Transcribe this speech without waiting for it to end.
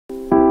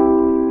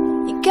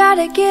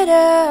gotta get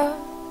up.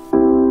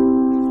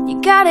 You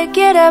gotta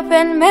get up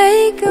and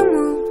make a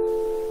move.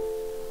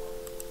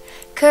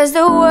 'Cause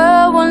the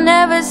world will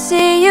never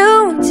see you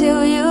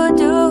until you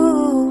do.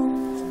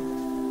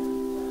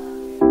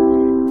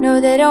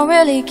 No, they don't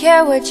really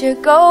care what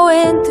you're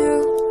going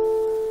through.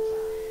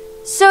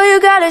 So you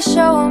gotta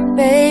show them,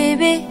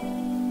 baby.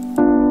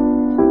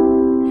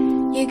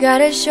 You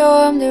gotta show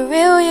them the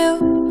real you.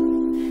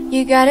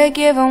 You gotta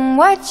give them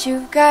what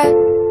you've got.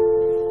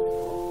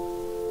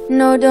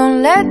 No,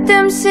 don't let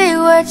them see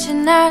what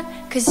you're not,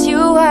 'cause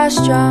you are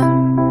strong.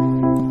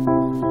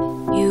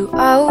 You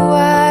are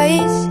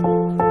wise.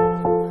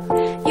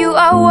 You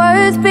are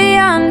worth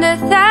beyond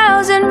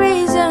 1,000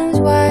 reasons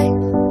why.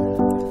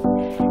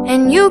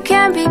 And you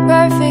can't be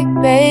perfect,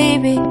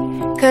 baby,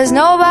 'cause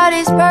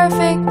nobody's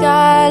perfect,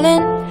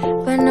 darling.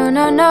 But no,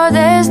 no, no,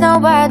 there's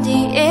nobody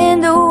in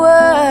the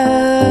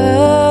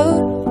world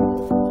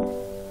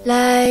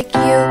like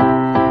you.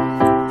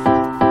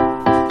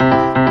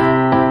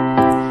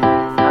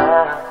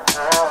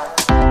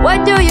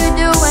 What do you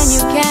do when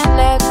you can't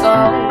let go?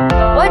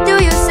 What do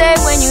you say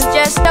when you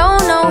just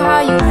don't know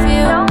how you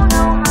feel?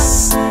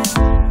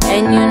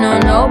 And you know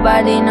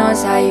nobody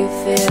knows how you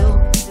feel,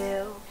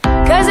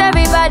 'cause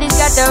everybody's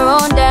got their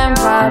own damn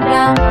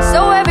problem. So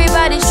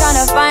everybody's trying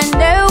to find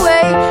their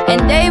way, and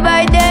day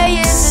by day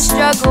is a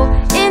struggle.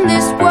 In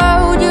this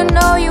world, you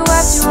know you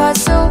have to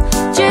hustle.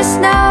 Just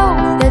know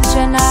that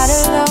you're not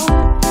alone.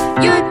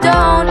 You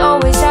don't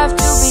always have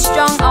to be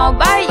strong all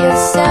by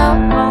yourself.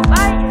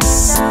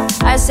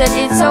 I said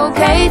it's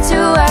okay to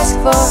ask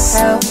for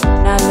help.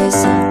 Now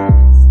listen,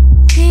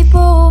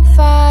 people will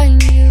find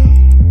you,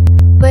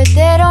 but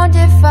they don't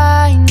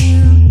define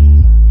you.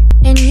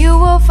 And you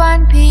will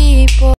find people